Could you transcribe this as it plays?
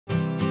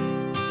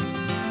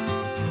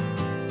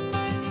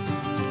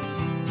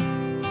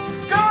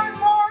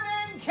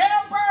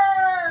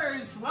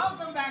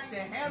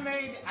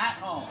made at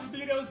home.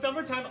 You know,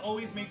 summertime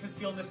always makes us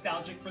feel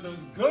nostalgic for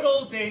those good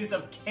old days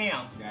of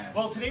camp. Yes.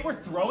 Well, today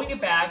we're throwing it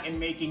back and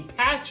making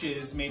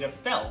patches made of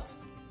felt.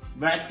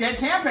 Let's get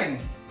camping.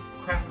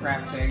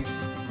 Crafting.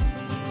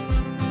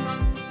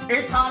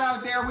 It's hot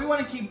out there. We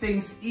want to keep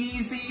things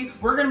easy.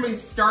 We're going to be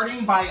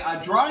starting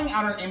by drawing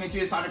out our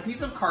images on a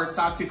piece of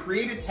cardstock to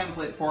create a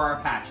template for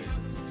our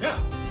patches. Yeah.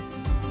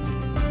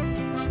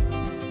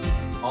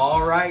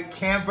 All right,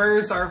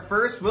 campers, our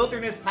first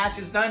wilderness patch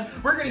is done.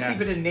 We're going to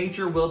keep it a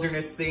nature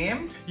wilderness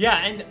theme. Yeah,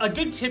 and a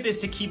good tip is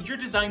to keep your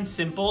design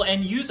simple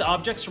and use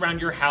objects around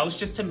your house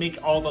just to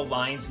make all the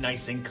lines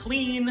nice and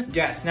clean.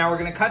 Yes, now we're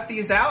going to cut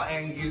these out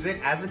and use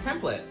it as a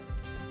template.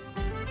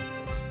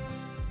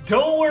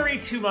 Don't worry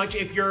too much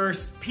if your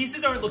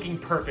pieces aren't looking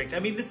perfect. I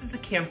mean, this is a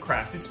camp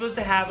craft. It's supposed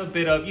to have a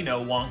bit of, you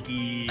know,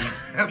 wonky,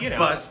 you know,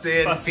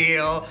 busted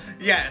feel.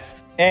 Yes.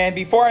 And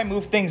before I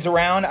move things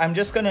around, I'm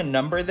just gonna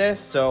number this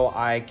so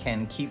I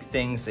can keep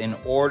things in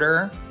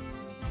order.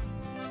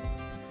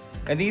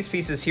 And these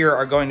pieces here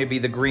are going to be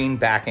the green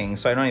backing,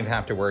 so I don't even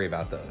have to worry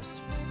about those.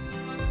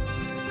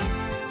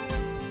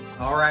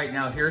 All right,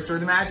 now here's where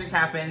the magic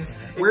happens.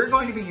 We're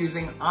going to be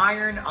using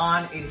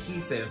iron-on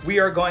adhesive. We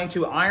are going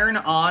to iron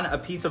on a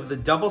piece of the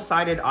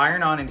double-sided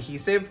iron-on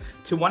adhesive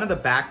to one of the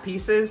back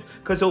pieces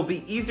because it'll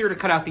be easier to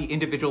cut out the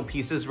individual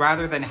pieces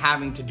rather than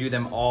having to do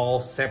them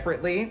all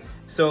separately.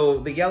 So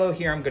the yellow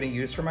here I'm gonna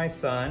use for my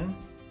sun.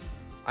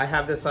 I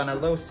have this on a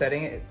low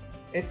setting.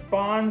 It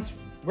bonds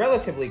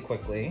relatively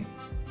quickly.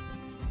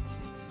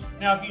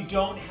 Now, if you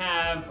don't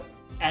have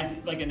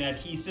like an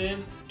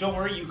adhesive, don't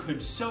worry, you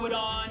could sew it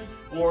on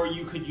or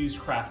you could use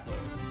craft glue.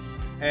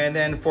 And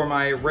then for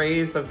my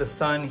rays of the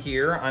sun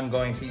here, I'm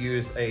going to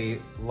use a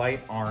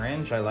light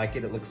orange. I like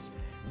it, it looks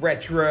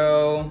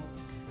retro,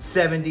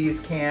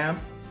 70s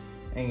camp.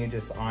 And you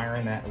just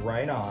iron that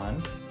right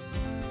on.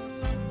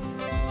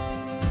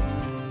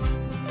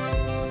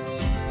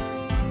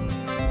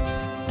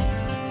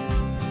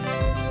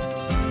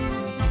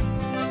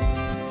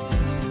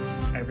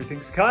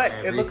 Everything's cut.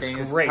 It looks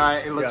great.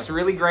 It looks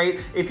really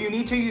great. If you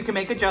need to, you can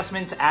make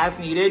adjustments as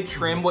needed,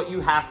 trim what you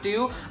have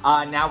to.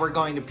 Now we're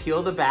going to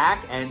peel the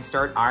back and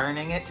start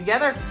ironing it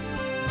together.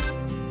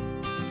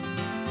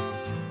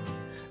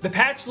 The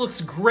patch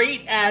looks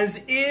great as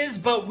is,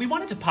 but we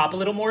wanted to pop a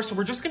little more, so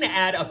we're just gonna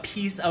add a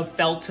piece of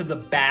felt to the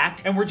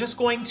back, and we're just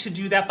going to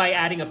do that by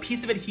adding a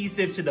piece of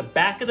adhesive to the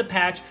back of the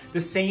patch the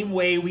same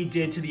way we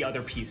did to the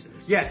other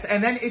pieces. Yes,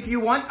 and then if you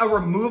want a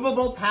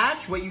removable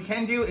patch, what you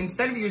can do,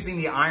 instead of using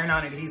the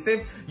iron-on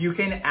adhesive, you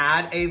can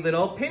add a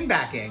little pin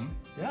backing.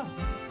 Yeah.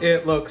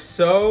 It looks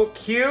so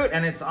cute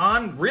and it's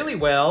on really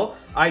well.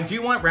 I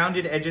do want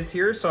rounded edges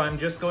here, so I'm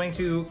just going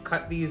to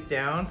cut these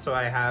down so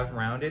I have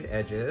rounded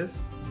edges.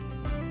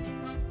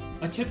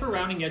 A tip for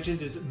rounding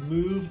edges is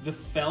move the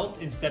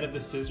felt instead of the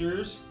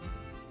scissors.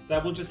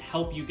 That will just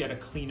help you get a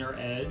cleaner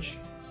edge.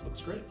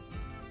 Looks great.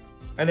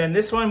 And then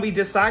this one we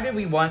decided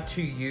we want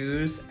to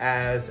use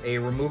as a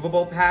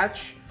removable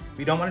patch.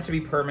 We don't want it to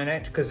be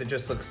permanent because it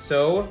just looks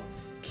so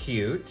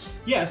cute.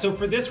 Yeah, so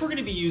for this we're going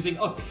to be using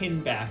a pin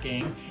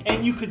backing,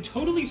 and you could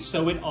totally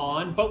sew it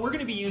on, but we're going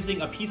to be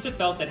using a piece of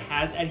felt that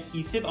has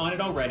adhesive on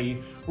it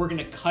already. We're going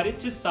to cut it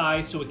to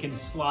size so it can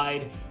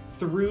slide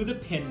through the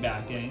pin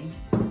backing.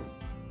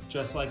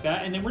 Just like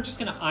that, and then we're just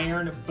gonna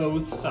iron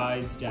both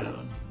sides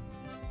down.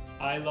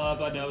 I love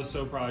a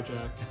no-sew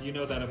project. You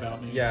know that about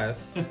me.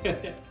 Yes.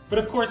 But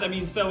of course, I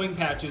mean, sewing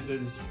patches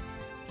is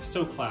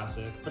so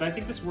classic, but I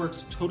think this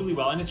works totally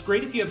well. And it's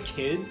great if you have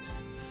kids.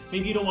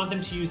 Maybe you don't want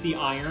them to use the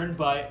iron,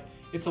 but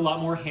it's a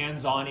lot more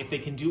hands-on if they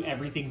can do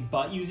everything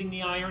but using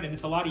the iron, and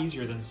it's a lot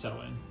easier than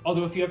sewing.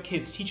 Although if you have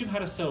kids, teach them how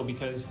to sew,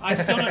 because I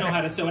still don't know how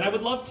to sew, and I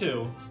would love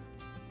to.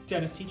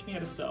 Dennis, teach me how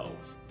to sew.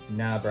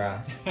 Nah,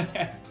 brah.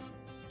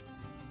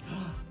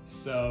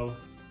 So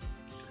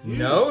cute.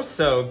 No,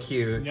 so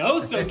cute. No,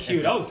 so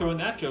cute. Oh, throwing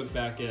that joke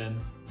back in.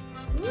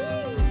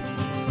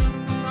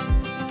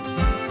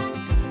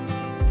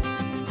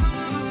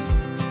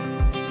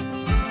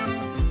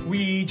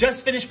 We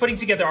just finished putting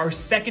together our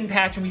second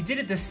patch, and we did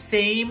it the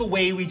same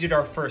way we did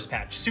our first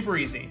patch. Super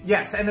easy.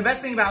 Yes, and the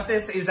best thing about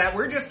this is that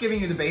we're just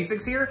giving you the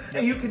basics here,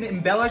 and you can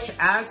embellish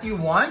as you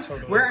want.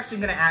 Totally. We're actually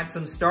going to add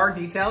some star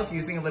details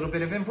using a little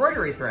bit of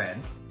embroidery thread.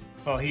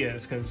 Well, he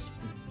is, because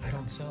I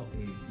don't sew.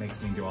 He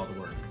makes me do all the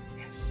work.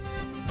 Yes.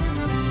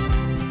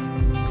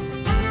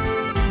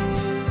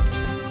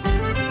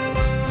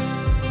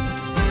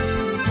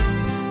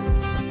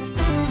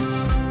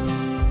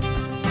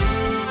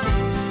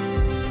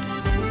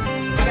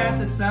 Got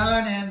the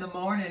sun and the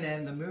morning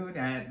and the moon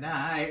at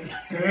night.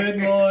 Good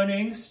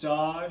morning,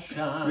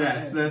 starshine.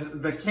 Yes,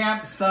 the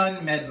camp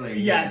sun medley.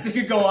 Yes, it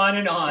could go on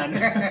and on.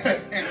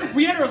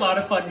 We had a lot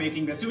of fun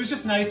making this. It was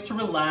just nice to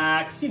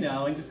relax, you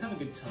know, and just have a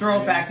good time.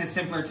 Throw it back to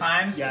simpler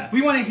times. Yes.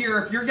 We want to hear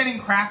if you're getting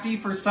crafty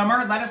for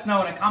summer. Let us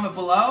know in a comment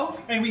below.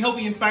 And we hope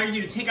we inspired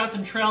you to take out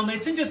some trail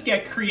mix and just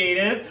get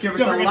creative. Give us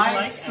Don't a forget to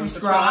like,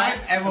 subscribe,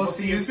 and we'll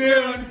see you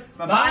soon.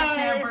 Bye-bye,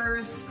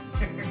 campers.